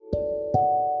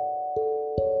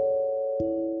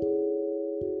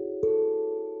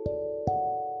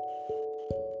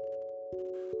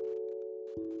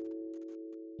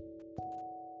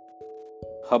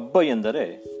ಹಬ್ಬ ಎಂದರೆ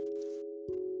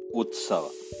ಉತ್ಸವ,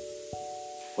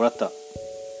 ವ್ರತ.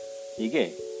 ಹೀಗೆ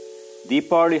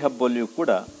ದೀಪಾವಳಿ ಹಬ್ಬದಲ್ಲಿಯೂ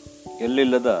ಕೂಡ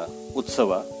ಎಲ್ಲಿಲ್ಲದ ಉತ್ಸವ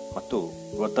ಮತ್ತು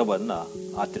ವ್ರತವನ್ನು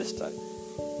ಆಚರಿಸ್ತಾರೆ.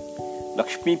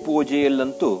 ಲಕ್ಷ್ಮೀ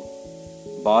ಪೂಜೆಯಲ್ಲಂತೂ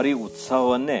ಭಾರಿ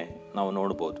ಉತ್ಸವವನ್ನೇ ನಾವು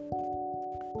ನೋಡ್ಬೋದು.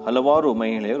 ಹಲವಾರು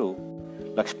ಮಹಿಳೆಯರು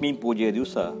ಲಕ್ಷ್ಮೀ ಪೂಜೆಯ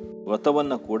ದಿವಸ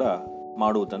ವ್ರತವನ್ನು ಕೂಡ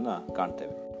ಮಾಡುವುದನ್ನು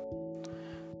ಕಾಣ್ತೇವೆ.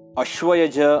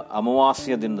 ಅಶ್ವಯುಜ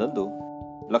ಅಮಾವಾಸ್ಯ ದಿನದಂದು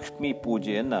ಲಕ್ಷ್ಮೀ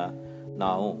ಪೂಜೆಯನ್ನು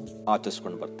ನಾವು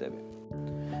ಆಚರಿಸ್ಕೊಂಡು ಬರ್ತೇವೆ.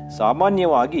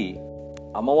 ಸಾಮಾನ್ಯವಾಗಿ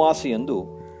ಅಮಾವಾಸ್ಯೆಯಂದು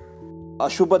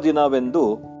ಅಶುಭ ದಿನವೆಂದು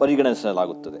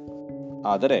ಪರಿಗಣಿಸಲಾಗುತ್ತದೆ.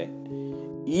 ಆದರೆ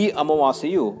ಈ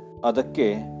ಅಮಾವಾಸ್ಯೆಯು ಅದಕ್ಕೆ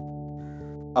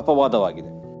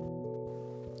ಅಪವಾದವಾಗಿದೆ.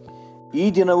 ಈ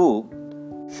ದಿನವು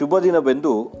ಶುಭ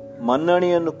ದಿನವೆಂದು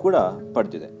ಮನ್ನಣೆಯನ್ನು ಕೂಡ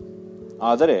ಪಡೆದಿದೆ.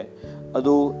 ಆದರೆ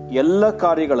ಅದು ಎಲ್ಲ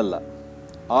ಕಾರ್ಯಗಳಲ್ಲ.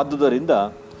 ಆದುದರಿಂದ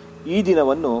ಈ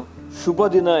ದಿನವನ್ನು ಶುಭ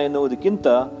ದಿನ ಎನ್ನುವುದಕ್ಕಿಂತ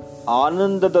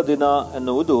ಆನಂದದ ದಿನ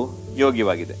ಎನ್ನುವುದು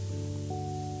ಯೋಗ್ಯವಾಗಿದೆ.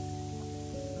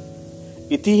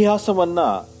 ಇತಿಹಾಸವನ್ನು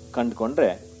ಕಂಡುಕೊಂಡ್ರೆ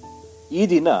ಈ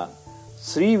ದಿನ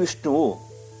ಶ್ರೀ ವಿಷ್ಣುವು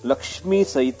ಲಕ್ಷ್ಮೀ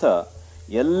ಸಹಿತ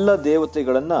ಎಲ್ಲ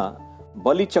ದೇವತೆಗಳನ್ನು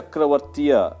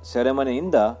ಬಲಿಚಕ್ರವರ್ತಿಯ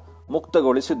ಸೆರೆಮನೆಯಿಂದ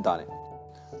ಮುಕ್ತಗೊಳಿಸಿದ್ದಾನೆ.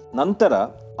 ನಂತರ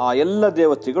ಆ ಎಲ್ಲ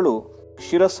ದೇವತೆಗಳು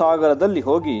ಕ್ಷೀರಸಾಗರದಲ್ಲಿ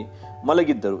ಹೋಗಿ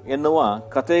ಮಲಗಿದ್ದರು ಎನ್ನುವ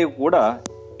ಕಥೆಯು ಕೂಡ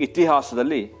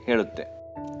ಇತಿಹಾಸದಲ್ಲಿ ಹೇಳುತ್ತೆ.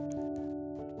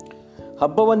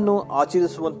 ಹಬ್ಬವನ್ನು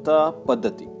ಆಚರಿಸುವಂಥ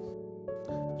ಪದ್ಧತಿ: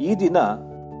 ಈ ದಿನ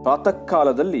ಪ್ರಾತಃ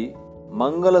ಕಾಲದಲ್ಲಿ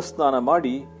ಮಂಗಲ ಸ್ನಾನ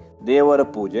ಮಾಡಿ ದೇವರ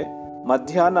ಪೂಜೆ,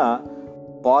 ಮಧ್ಯಾಹ್ನ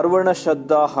ಪಾರ್ವಣ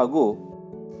ಶ್ರದ್ಧಾ ಹಾಗೂ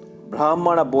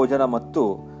ಬ್ರಾಹ್ಮಣ ಭೋಜನ ಮತ್ತು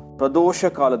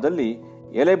ಪ್ರದೋಷ ಕಾಲದಲ್ಲಿ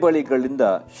ಎಲೆಬಳಿಗಳಿಂದ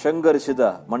ಶೃಂಗರಿಸಿದ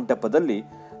ಮಂಟಪದಲ್ಲಿ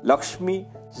ಲಕ್ಷ್ಮಿ,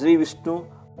 ಶ್ರೀ ವಿಷ್ಣು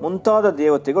ಮುಂತಾದ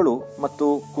ದೇವತೆಗಳು ಮತ್ತು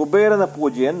ಕುಬೇರನ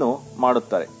ಪೂಜೆಯನ್ನು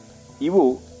ಮಾಡುತ್ತಾರೆ. ಇವು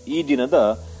ಈ ದಿನದ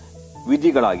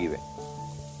ವಿಧಿಗಳಾಗಿವೆ.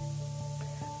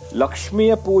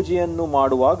 ಲಕ್ಷ್ಮಿಯ ಪೂಜೆಯನ್ನು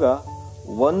ಮಾಡುವಾಗ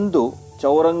ಒಂದು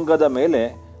ಚೌರಂಗದ ಮೇಲೆ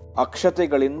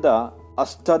ಅಕ್ಷತೆಗಳಿಂದ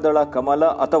ಅಷ್ಟದಳ ಕಮಲ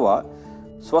ಅಥವಾ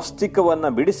ಸ್ವಸ್ತಿಕವನ್ನು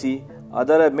ಬಿಡಿಸಿ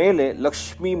ಅದರ ಮೇಲೆ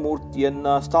ಲಕ್ಷ್ಮೀ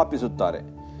ಮೂರ್ತಿಯನ್ನು ಸ್ಥಾಪಿಸುತ್ತಾರೆ.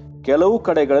 ಕೆಲವು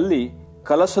ಕಡೆಗಳಲ್ಲಿ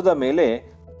ಕಲಶದ ಮೇಲೆ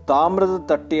ತಾಮ್ರದ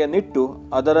ತಟ್ಟೆಯನ್ನಿಟ್ಟು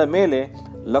ಅದರ ಮೇಲೆ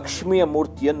ಲಕ್ಷ್ಮಿಯ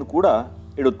ಮೂರ್ತಿಯನ್ನು ಕೂಡ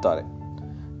ಇಡುತ್ತಾರೆ.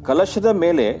 ಕಲಶದ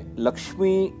ಮೇಲೆ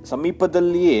ಲಕ್ಷ್ಮೀ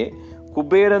ಸಮೀಪದಲ್ಲಿಯೇ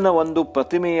ಕುಬೇರನ ಒಂದು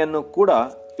ಪ್ರತಿಮೆಯನ್ನು ಕೂಡ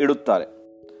ಇಡುತ್ತಾರೆ.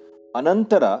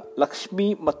 ಅನಂತರ ಲಕ್ಷ್ಮಿ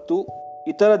ಮತ್ತು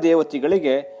ಇತರ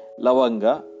ದೇವತೆಗಳಿಗೆ ಲವಂಗ,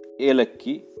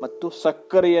 ಏಲಕ್ಕಿ ಮತ್ತು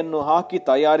ಸಕ್ಕರೆಯನ್ನು ಹಾಕಿ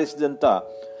ತಯಾರಿಸಿದಂಥ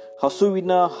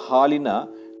ಹಸುವಿನ ಹಾಲಿನ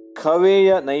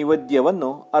ಖವೆಯ ನೈವೇದ್ಯವನ್ನು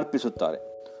ಅರ್ಪಿಸುತ್ತಾರೆ.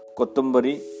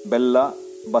 ಕೊತ್ತಂಬರಿ, ಬೆಲ್ಲ,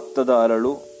 ಭತ್ತದ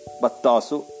ಅರಳು,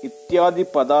 ಬತ್ತಾಸು ಇತ್ಯಾದಿ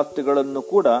ಪದಾರ್ಥಗಳನ್ನು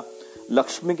ಕೂಡ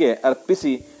ಲಕ್ಷ್ಮಿಗೆ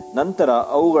ಅರ್ಪಿಸಿ ನಂತರ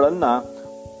ಅವುಗಳನ್ನು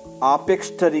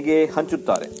ಆಪೇಕ್ಷರಿಗೆ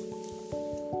ಹಂಚುತ್ತಾರೆ.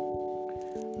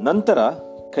 ನಂತರ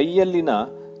ಕೈಯಲ್ಲಿನ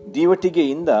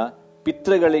ದೀವಟಿಗೆಯಿಂದ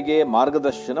ಪಿತೃಗಳಿಗೆ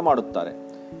ಮಾರ್ಗದರ್ಶನ ಮಾಡುತ್ತಾರೆ.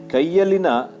 ಕೈಯಲ್ಲಿನ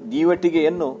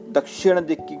ದೀವಟಿಗೆಯನ್ನು ದಕ್ಷಿಣ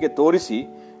ದಿಕ್ಕಿಗೆ ತೋರಿಸಿ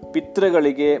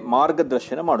ಪಿತೃಗಳಿಗೆ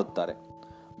ಮಾರ್ಗದರ್ಶನ ಮಾಡುತ್ತಾರೆ.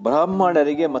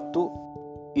 ಬ್ರಾಹ್ಮಣರಿಗೆ ಮತ್ತು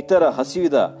ಇತರ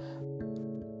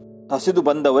ಹಸಿದು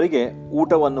ಬಂದವರಿಗೆ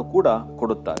ಊಟವನ್ನು ಕೂಡ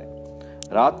ಕೊಡುತ್ತಾರೆ.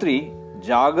 ರಾತ್ರಿ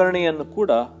ಜಾಗರಣೆಯನ್ನು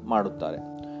ಕೂಡ ಮಾಡುತ್ತಾರೆ.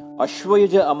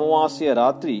 ಅಶ್ವಯುಜ ಅಮಾವಾಸ್ಯೆಯ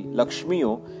ರಾತ್ರಿ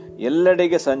ಲಕ್ಷ್ಮಿಯು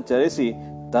ಎಲ್ಲೆಡೆಗೆ ಸಂಚರಿಸಿ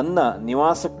ತನ್ನ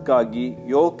ನಿವಾಸಕ್ಕಾಗಿ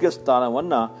ಯೋಗ್ಯ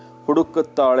ಸ್ಥಾನವನ್ನು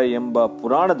ಹುಡುಕುತ್ತಾಳೆ ಎಂಬ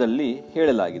ಪುರಾಣದಲ್ಲಿ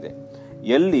ಹೇಳಲಾಗಿದೆ.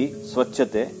 ಎಲ್ಲಿ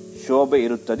ಸ್ವಚ್ಛತೆ, ಶೋಭೆ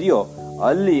ಇರುತ್ತದೆಯೋ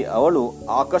ಅಲ್ಲಿ ಅವಳು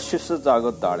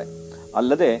ಆಕರ್ಷಿಸುತ್ತಾಗುತ್ತಾಳೆ.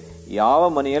 ಅಲ್ಲದೆ ಯಾವ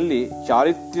ಮನೆಯಲ್ಲಿ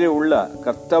ಚಾರಿತ್ರ್ಯವುಳ್ಳ,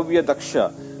 ಕರ್ತವ್ಯ ದಕ್ಷ,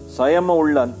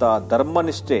 ಸಂಯಮವುಳ್ಳಂಥ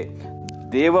ಧರ್ಮನಿಷ್ಠೆ,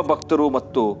 ದೇವಭಕ್ತರು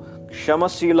ಮತ್ತು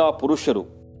ಕ್ಷಮಶೀಲ ಪುರುಷರು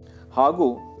ಹಾಗೂ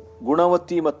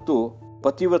ಗುಣವತಿ ಮತ್ತು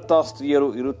ಪತಿವ್ರತಾ ಸ್ತ್ರೀಯರು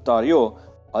ಇರುತ್ತಾರೆಯೋ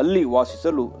ಅಲ್ಲಿ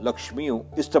ವಾಸಿಸಲು ಲಕ್ಷ್ಮಿಯು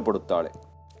ಇಷ್ಟಪಡುತ್ತಾಳೆ.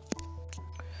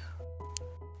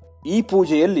 ಈ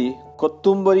ಪೂಜೆಯಲ್ಲಿ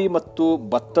ಕೊತ್ತಂಬರಿ ಮತ್ತು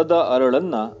ಭತ್ತದ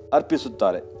ಅರಳನ್ನು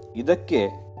ಅರ್ಪಿಸುತ್ತಾರೆ. ಇದಕ್ಕೆ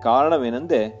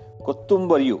ಕಾರಣವೇನೆಂದರೆ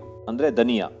ಕೊತ್ತಂಬರಿಯು ಅಂದರೆ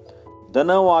ಧನಿಯಾ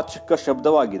ಧನವಾಚಕ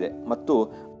ಶಬ್ದವಾಗಿದೆ ಮತ್ತು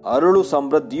ಅರಳು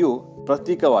ಸಮೃದ್ಧಿಯು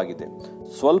ಪ್ರತೀಕವಾಗಿದೆ.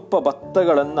 ಸ್ವಲ್ಪ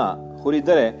ಭತ್ತಗಳನ್ನು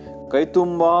ಹುರಿದರೆ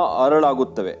ಕೈತುಂಬ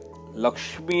ಅರಳಾಗುತ್ತವೆ.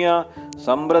 ಲಕ್ಷ್ಮಿಯ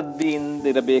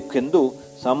ಸಮೃದ್ಧಿಯಿಂದಿರಬೇಕೆಂದು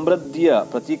ಸಮೃದ್ಧಿಯ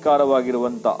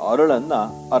ಪ್ರತೀಕಾರವಾಗಿರುವಂಥ ಅರಳನ್ನು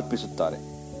ಅರ್ಪಿಸುತ್ತಾರೆ.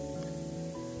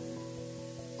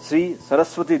 ಶ್ರೀ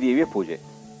ಸರಸ್ವತಿ ದೇವಿಯ ಪೂಜೆ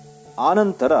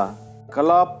ಆನಂತರ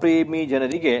ಕಲಾಪ್ರೇಮಿ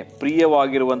ಜನರಿಗೆ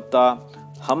ಪ್ರಿಯವಾಗಿರುವಂಥ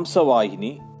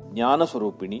ಹಂಸವಾಹಿನಿ,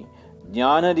 ಜ್ಞಾನಸ್ವರೂಪಿಣಿ,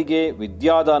 ಜ್ಞಾನರಿಗೆ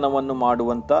ವಿದ್ಯಾದಾನವನ್ನು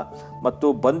ಮಾಡುವಂಥ ಮತ್ತು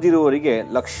ಬಂದಿರುವವರಿಗೆ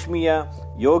ಲಕ್ಷ್ಮಿಯ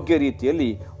ಯೋಗ್ಯ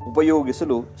ರೀತಿಯಲ್ಲಿ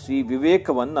ಉಪಯೋಗಿಸಲು ಶ್ರೀ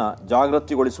ವಿವೇಕವನ್ನು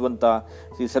ಜಾಗೃತಿಗೊಳಿಸುವಂಥ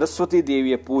ಶ್ರೀ ಸರಸ್ವತಿ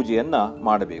ದೇವಿಯ ಪೂಜೆಯನ್ನು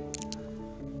ಮಾಡಬೇಕು.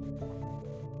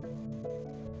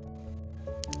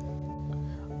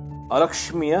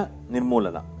 ಅಲಕ್ಷ್ಮಿಯ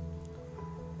ನಿರ್ಮೂಲನ.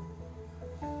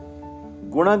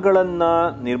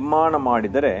 ಗುಣಗಳನ್ನು ನಿರ್ಮಾಣ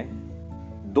ಮಾಡಿದರೆ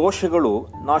ದೋಷಗಳು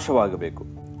ನಾಶವಾಗಬೇಕು.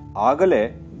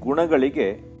 ಆಗಲೇ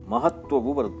ಗುಣಗಳಿಗೆ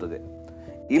ಮಹತ್ವವು ಬರುತ್ತದೆ.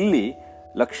 ಇಲ್ಲಿ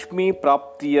ಲಕ್ಷ್ಮೀ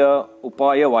ಪ್ರಾಪ್ತಿಯ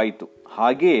ಉಪಾಯವಾಯಿತು.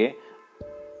 ಹಾಗೆಯೇ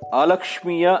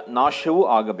ಅಲಕ್ಷ್ಮಿಯ ನಾಶವೂ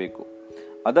ಆಗಬೇಕು.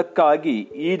 ಅದಕ್ಕಾಗಿ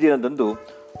ಈ ದಿನದಂದು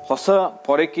ಹೊಸ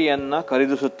ಪೊರಕೆಯನ್ನು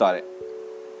ಖರೀದಿಸುತ್ತಾರೆ.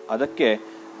 ಅದಕ್ಕೆ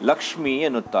ಲಕ್ಷ್ಮಿ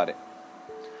ಎನ್ನುತ್ತಾರೆ.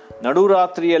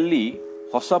 ನಡುರಾತ್ರಿಯಲ್ಲಿ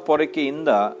ಹೊಸ ಪೊರಕೆಯಿಂದ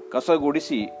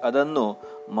ಕಸಗುಡಿಸಿ ಅದನ್ನು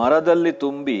ಮರದಲ್ಲಿ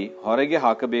ತುಂಬಿ ಹೊರಗೆ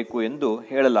ಹಾಕಬೇಕು ಎಂದು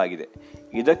ಹೇಳಲಾಗಿದೆ.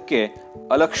 ಇದಕ್ಕೆ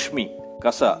ಅಲಕ್ಷ್ಮಿ,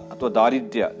 ಕಸ ಅಥವಾ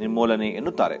ದಾರಿದ್ರ್ಯ ನಿರ್ಮೂಲನೆ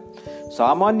ಎನ್ನುತ್ತಾರೆ.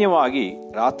 ಸಾಮಾನ್ಯವಾಗಿ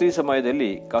ರಾತ್ರಿ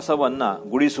ಸಮಯದಲ್ಲಿ ಕಸವನ್ನು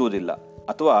ಗುಡಿಸುವುದಿಲ್ಲ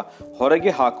ಅಥವಾ ಹೊರಗೆ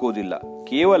ಹಾಕುವುದಿಲ್ಲ.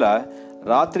 ಕೇವಲ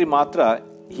ರಾತ್ರಿ ಮಾತ್ರ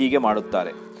ಹೀಗೆ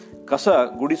ಮಾಡುತ್ತಾರೆ. ಕಸ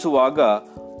ಗುಡಿಸುವಾಗ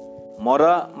ಮೊರ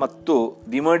ಮತ್ತು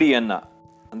ದಿಮಡಿಯನ್ನು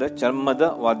ಅಂದರೆ ಚರ್ಮದ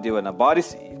ವಾದ್ಯವನ್ನು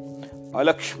ಬಾರಿಸಿ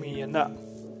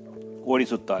ಅಲಕ್ಷ್ಮಿಯನ್ನು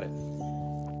ಓಡಿಸುತ್ತಾರೆ.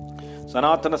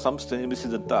 ಸನಾತನ ಸಂಸ್ಥೆ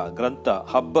ನಿರ್ಮಿಸಿದಂಥ ಗ್ರಂಥ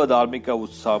ಹಬ್ಬ, ಧಾರ್ಮಿಕ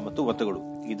ಉತ್ಸವ ಮತ್ತು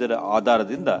ವ್ರತಗಳು ಇದರ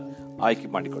ಆಧಾರದಿಂದ ಆಯ್ಕೆ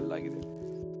ಮಾಡಿಕೊಳ್ಳಲಾಗಿದೆ.